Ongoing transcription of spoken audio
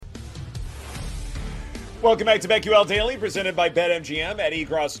Welcome back to BetQL Daily, presented by BetMGM. Eddie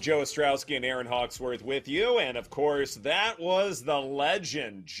Cross, Joe Ostrowski, and Aaron Hawksworth with you. And, of course, that was the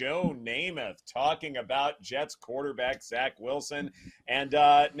legend, Joe Namath, talking about Jets quarterback Zach Wilson. And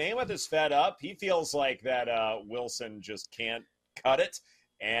Namath is fed up. He feels like that Wilson just can't cut it.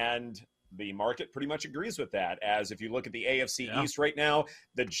 And the market pretty much agrees with that, as if you look at the AFC East right now,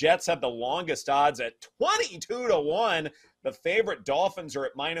 the Jets have the longest odds at 22-1. The favorite Dolphins are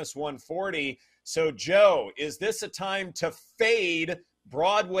at minus 140. So, Joe, is this a time to fade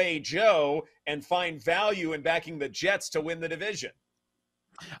Broadway Joe and find value in backing the Jets to win the division?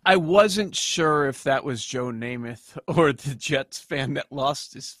 I wasn't sure if that was Joe Namath or the Jets fan that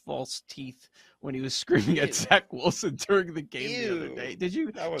lost his false teeth when he was screaming at Zach Wilson during the game the other day. Did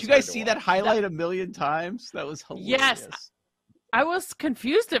you guys see that highlight a million times? That was hilarious. Yes. I was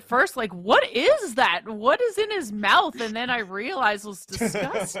confused at first, like, what is that? What is in his mouth? And then I realized it was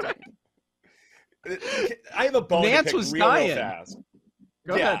disgusting. I have a bone Nance to pick was real dying. fast.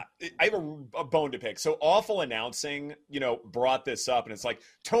 Go ahead. I have a bone to pick. So Awful Announcing, brought this up, and it's like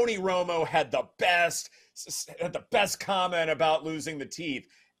Tony Romo had the best comment about losing the teeth.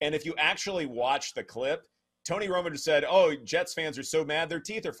 And if you actually watch the clip, Tony Romo just said, "Oh, Jets fans are so mad their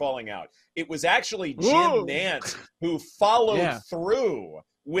teeth are falling out." It was actually Jim Nance who followed through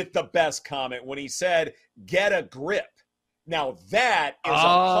with the best comment when he said, "Get a grip." Now, that is a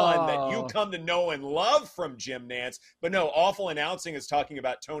pun that you come to know and love from Jim Nance. But no, Awful Announcing is talking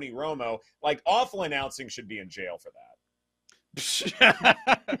about Tony Romo. Like, Awful Announcing should be in jail for that.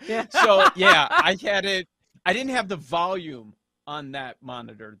 So, yeah, I had it. I didn't have the volume on that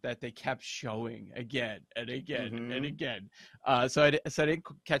monitor that they kept showing again and again and again. So I didn't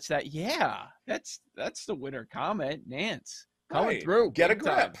catch that. Yeah, that's the winner comment. Nance coming through. Get a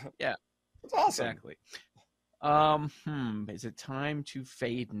grip. Time. Yeah, that's awesome. Exactly. Is it time to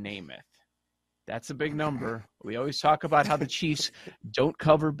fade Namath? That's a big number. We always talk about how the Chiefs don't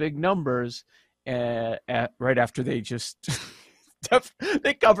cover big numbers right after they just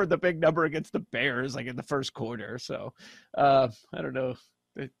they covered the big number against the Bears like in the first quarter. So I don't know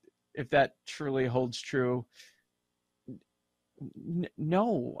if that truly holds true.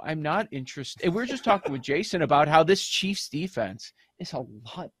 No, I'm not interested. And we're just talking with Jason about how this Chiefs defense is a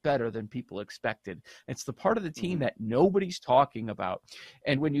lot better than people expected. It's the part of the team that nobody's talking about.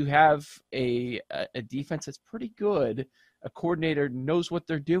 And when you have a defense that's pretty good, a coordinator knows what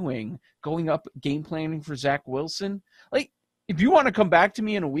they're doing, going up game planning for Zach Wilson. Like, if you want to come back to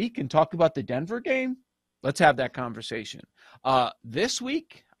me in a week and talk about the Denver game, let's have that conversation. This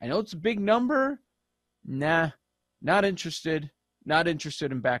week, I know it's a big number. Nah. Not interested. Not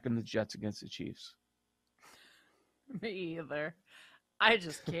interested in backing the Jets against the Chiefs. Me either. I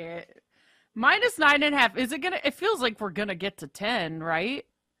just can't. Minus 9.5. Is it gonna? It feels like we're gonna get to 10, right?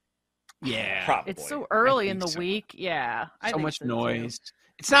 Yeah, probably. It's so early in the week. Yeah, so much noise. Too.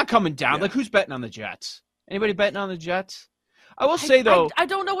 It's not coming down. Yeah. Like, who's betting on the Jets? Anybody betting on the Jets? I will say though, I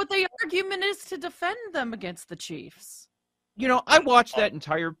don't know what the argument is to defend them against the Chiefs. I watched that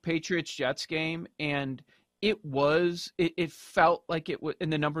entire Patriots-Jets game, and it felt like it was,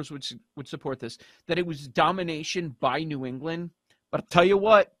 and the numbers would support this, that it was domination by New England. But I'll tell you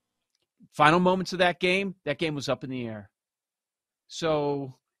what, final moments of that game was up in the air.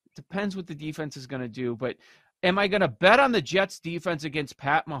 So it depends what the defense is going to do. But am I going to bet on the Jets defense against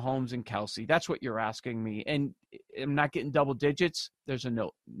Pat Mahomes and Kelsey? That's what you're asking me. And I'm not getting double digits. There's a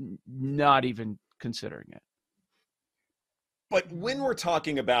no, not even considering it. But when we're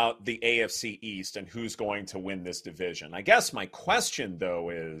talking about the AFC East and who's going to win this division, I guess my question, though,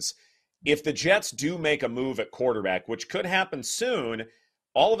 is if the Jets do make a move at quarterback, which could happen soon,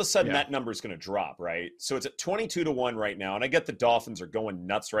 all of a sudden that number is going to drop, right? So it's at 22-1 right now. And I get the Dolphins are going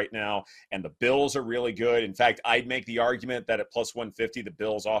nuts right now, and the Bills are really good. In fact, I'd make the argument that at plus 150, the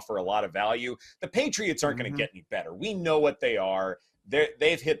Bills offer a lot of value. The Patriots aren't going to get any better. We know what they are.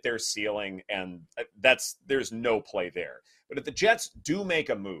 They've hit their ceiling, and there's no play there. But if the Jets do make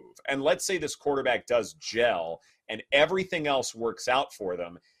a move, and let's say this quarterback does gel and everything else works out for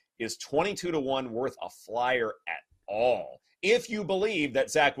them, is 22-1 worth a flyer at all? If you believe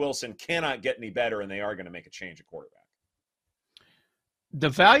that Zach Wilson cannot get any better and they are going to make a change at quarterback. The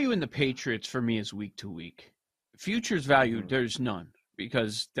value in the Patriots for me is week to week. Futures value, there's none,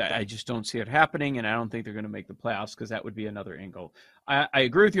 because I just don't see it happening, and I don't think they're going to make the playoffs because that would be another angle. I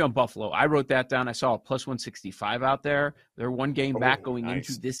agree with you on Buffalo. I wrote that down. I saw a plus 165 out there. They're one game back going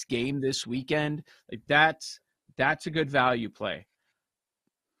into this game this weekend. Like, that's a good value play.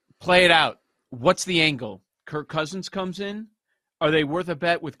 Play it out. What's the angle? Kirk Cousins comes in. Are they worth a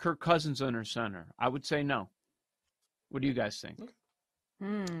bet with Kirk Cousins under center? I would say no. What do you guys think?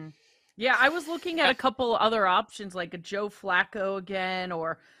 Yeah, I was looking at a couple other options like a Joe Flacco again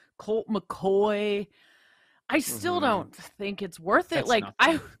or Colt McCoy. I still don't think it's worth it. That's Like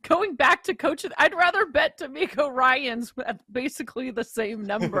nothing. going back to coaching, I'd rather bet D'Amico Ryans at basically the same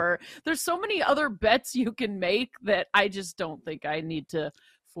number. There's so many other bets you can make that I just don't think I need to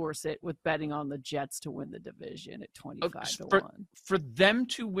force it with betting on the Jets to win the division at 25-1. For them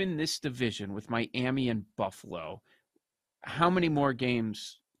to win this division with Miami and Buffalo, how many more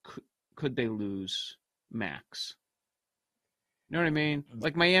games could they lose max? You know what I mean?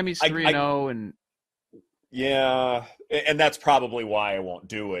 Like Miami's 3-0 and yeah, and that's probably why I won't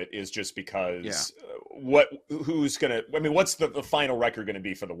do it, is just because who's going to, I mean, what's the final record going to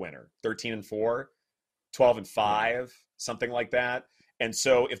be for the winner? 13-4, 12-5, something like that. And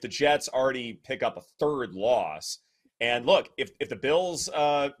so if the Jets already pick up a third loss, and look, if the Bills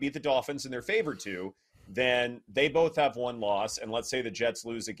beat the Dolphins and they're favored to, then they both have one loss. And let's say the Jets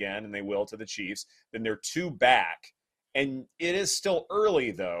lose again, and they will to the Chiefs, then they're 2 back. And it is still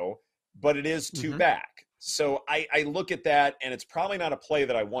early, though, but it is 2 back. So I look at that, and it's probably not a play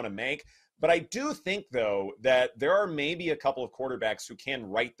that I want to make. But I do think, though, that there are maybe a couple of quarterbacks who can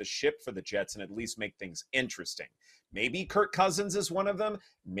right the ship for the Jets and at least make things interesting. Maybe Kirk Cousins is one of them.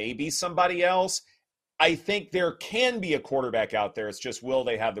 Maybe somebody else. I think there can be a quarterback out there. It's just, will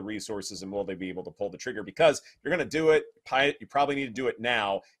they have the resources and will they be able to pull the trigger? Because you're going to do it, you probably need to do it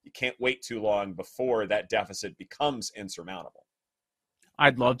now. You can't wait too long before that deficit becomes insurmountable.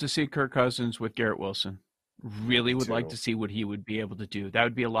 I'd love to see Kirk Cousins with Garrett Wilson. Really would like to see what he would be able to do. That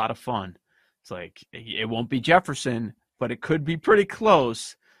would be a lot of fun. It's like, it won't be Jefferson, but it could be pretty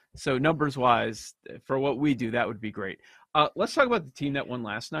close. So numbers-wise, for what we do, that would be great. Let's talk about the team that won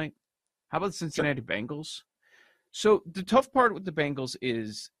last night. How about the Cincinnati Bengals? So the tough part with the Bengals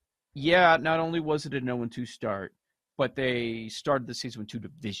is, not only was it a 0-2 start, but they started the season with 2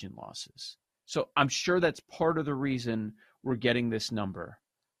 division losses. So I'm sure that's part of the reason we're getting this number.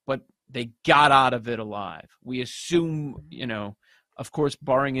 But they got out of it alive. We assume, of course,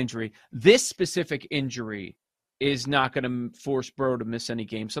 barring injury, this specific injury is not going to force Burrow to miss any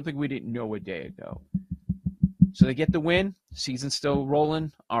games, something we didn't know a day ago. So they get the win. Season's still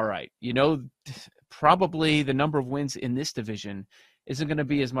rolling. All right. Probably the number of wins in this division isn't going to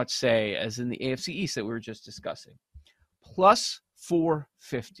be as much, say, as in the AFC East that we were just discussing. Plus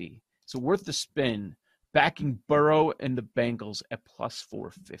 450. So worth the spin, backing Burrow and the Bengals at plus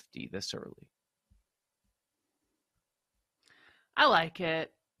 450 this early. I like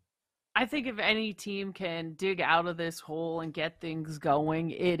it. I think if any team can dig out of this hole and get things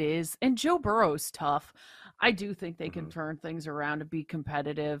going, it is. And Joe Burrow's tough. I do think they can turn things around to be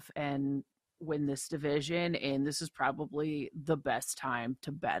competitive and win this division. And this is probably the best time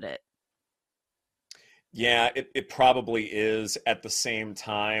to bet it. Yeah, it probably is. At the same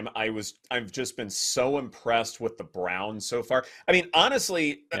time, I've just been so impressed with the Browns so far. I mean,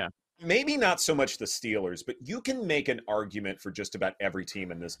 honestly, maybe not so much the Steelers, but you can make an argument for just about every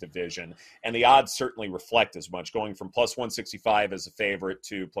team in this division. And the odds certainly reflect as much, going from plus 165 as a favorite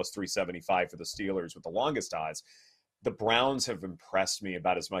to plus 375 for the Steelers with the longest odds. The Browns have impressed me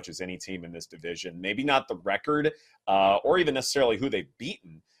about as much as any team in this division. Maybe not the record or even necessarily who they've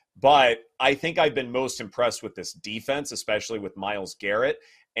beaten, but I think I've been most impressed with this defense, especially with Myles Garrett.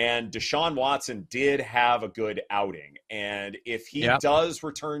 And Deshaun Watson did have a good outing. And if he does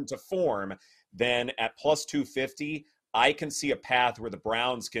return to form, then at plus 250, I can see a path where the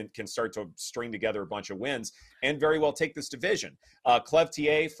Browns can start to string together a bunch of wins and very well take this division.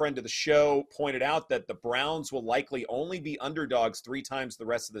 Clevtier, friend of the show, pointed out that the Browns will likely only be underdogs 3 times the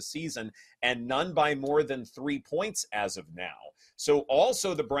rest of the season and none by more than 3 points as of now. So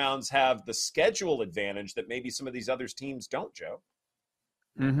also the Browns have the schedule advantage that maybe some of these other teams don't, Joe.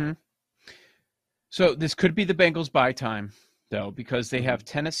 Mm-hmm. So this could be the Bengals' bye time, though, because they have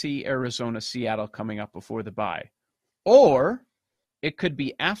Tennessee, Arizona, Seattle coming up before the bye. Or it could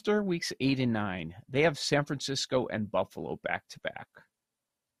be after weeks 8 and 9. They have San Francisco and Buffalo back-to-back.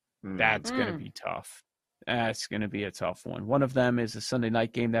 That's going to be tough. That's going to be a tough one. One of them is a Sunday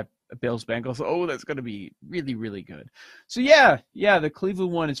night game, that Bills-Bengals. Oh, that's going to be really, really good. So, yeah, the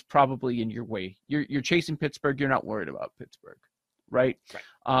Cleveland one is probably in your way. You're chasing Pittsburgh. You're not worried about Pittsburgh, right?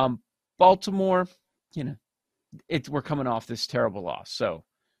 Baltimore, we're coming off this terrible loss. So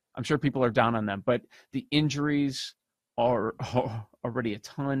I'm sure people are down on them. But the injuries are already a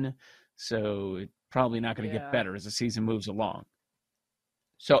ton, so it's probably not going to get better as the season moves along.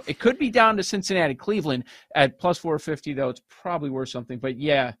 So it could be down to Cincinnati, Cleveland at plus 450, though. It's probably worth something. But,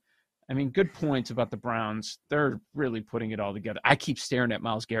 I mean, good points about the Browns. They're really putting it all together. I keep staring at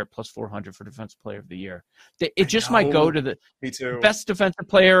Myles Garrett plus 400 for Defensive Player of the Year. It just might go to the best defensive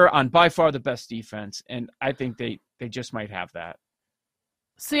player on by far the best defense, and I think they just might have that.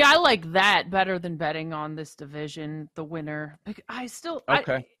 See, I like that better than betting on this division, the winner. I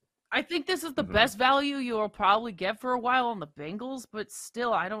think this is the best value you'll probably get for a while on the Bengals, but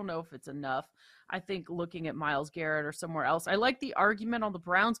still, I don't know if it's enough. I think looking at Myles Garrett or somewhere else, I like the argument on the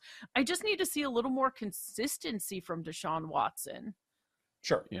Browns. I just need to see a little more consistency from Deshaun Watson.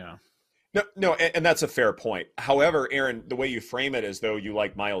 Sure. Yeah. No, and that's a fair point. However, Aaron, the way you frame it as though you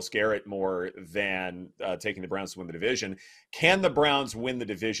like Myles Garrett more than taking the Browns to win the division, can the Browns win the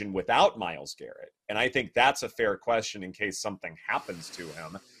division without Myles Garrett? And I think that's a fair question in case something happens to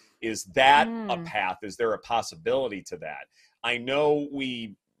him. Is that a path? Is there a possibility to that? I know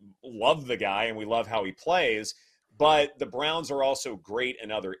we love the guy and we love how he plays, but the Browns are also great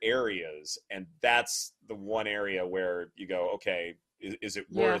in other areas. And that's the one area where you go, okay, is it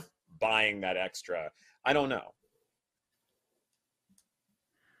worth buying that extra? I don't know.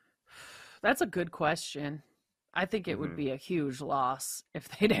 That's a good question. I think it would be a huge loss if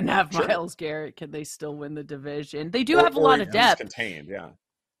they didn't have Myles Garrett. Can they still win the division? They do have a lot of depth. Contained, yeah.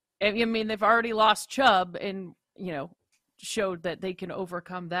 I mean, they've already lost Chubb and, showed that they can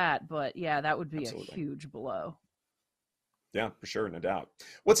overcome that. But, yeah, that would be a huge blow. Yeah, for sure, no doubt.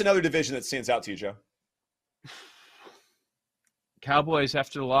 What's another division that stands out to you, Joe? Cowboys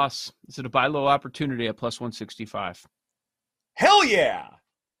after the loss. Is it a buy low opportunity at plus 165? Hell yeah!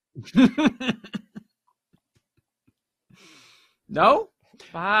 No?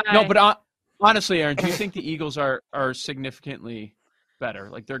 Bye. No, but honestly, Aaron, do you think the Eagles are significantly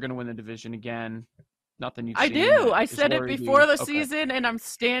better? Like they're going to win the division again? Nothing you've seen. I do. I said it before the season, and I'm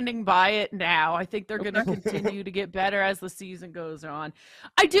standing by it now. I think they're going to continue to get better as the season goes on.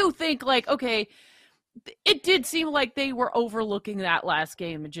 I do think, it did seem like they were overlooking that last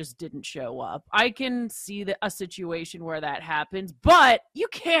game and just didn't show up. I can see a situation where that happens, but you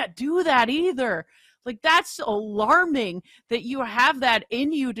can't do that either. That's alarming that you have that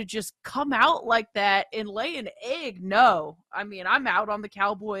in you to just come out like that and lay an egg. No. I mean, I'm out on the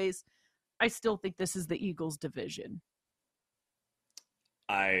Cowboys. I still think this is the Eagles division.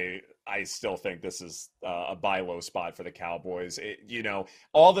 I still think this is a buy low spot for the Cowboys.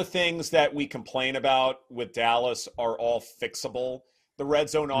 All the things that we complain about with Dallas are all fixable. The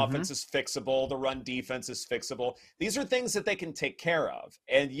red zone offense is fixable. The run defense is fixable. These are things that they can take care of.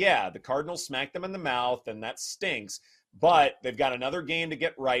 And yeah, the Cardinals smacked them in the mouth, and that stinks. But they've got another game to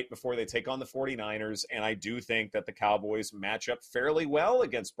get right before they take on the 49ers, and I do think that the Cowboys match up fairly well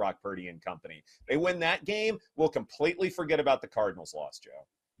against Brock Purdy and company. They win that game, we'll completely forget about the Cardinals loss,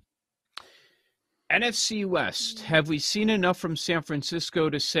 Joe. NFC West, have we seen enough from San Francisco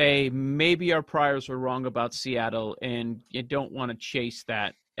to say maybe our priors were wrong about Seattle and you don't want to chase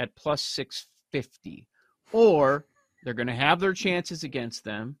that at plus 650? Or they're going to have their chances against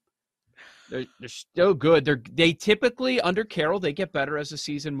them. They're still good. They typically, under Carroll, they get better as the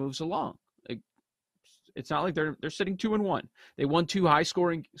season moves along. It's not like they're sitting 2-1. They won 2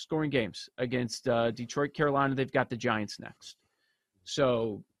 high-scoring games against Detroit, Carolina. They've got the Giants next.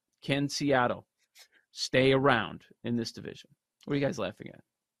 So can Seattle stay around in this division? What are you guys laughing at?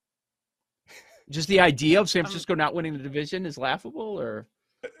 Just the idea of San Francisco not winning the division is laughable, or?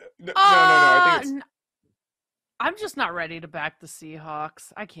 No. I think it's... I'm just not ready to back the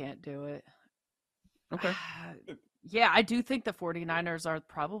Seahawks. I can't do it. Okay. Yeah, I do think the 49ers are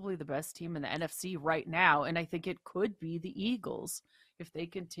probably the best team in the NFC right now, and I think it could be the Eagles if they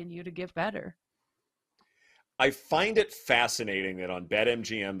continue to get better. I find it fascinating that on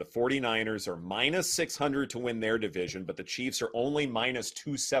BetMGM, the 49ers are minus 600 to win their division, but the Chiefs are only minus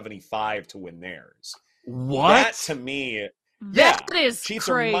 275 to win theirs. What? That, to me... That is Chiefs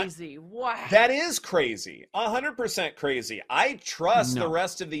crazy. Wow. That is crazy. 100% crazy. I trust the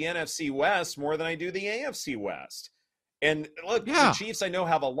rest of the NFC West more than I do the AFC West. And look, the Chiefs I know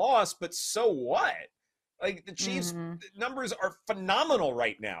have a loss, but so what? The Chiefs numbers are phenomenal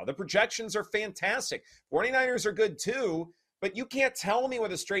right now. The projections are fantastic. 49ers are good too, but you can't tell me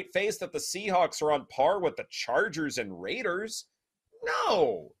with a straight face that the Seahawks are on par with the Chargers and Raiders.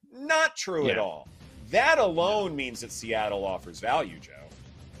 No, not true at all. That alone means that Seattle offers value,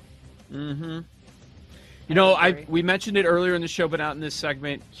 Joe. We mentioned it earlier in the show, but not in this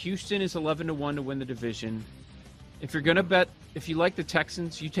segment. Houston is 11-1 to win the division. If you're going to bet, if you like the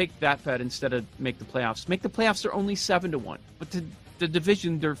Texans, you take that bet instead of make the playoffs. Make the playoffs, they're only 7-1. But the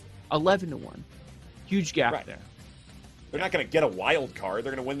division, they're 11-1. Huge gap there. They're not going to get a wild card.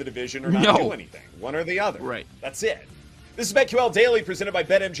 They're going to win the division or not do anything. One or the other. Right. That's it. This is BetQL Daily presented by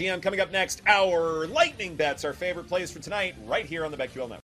BetMGM. Coming up next, our lightning bets, our favorite plays for tonight, right here on the BetQL Network.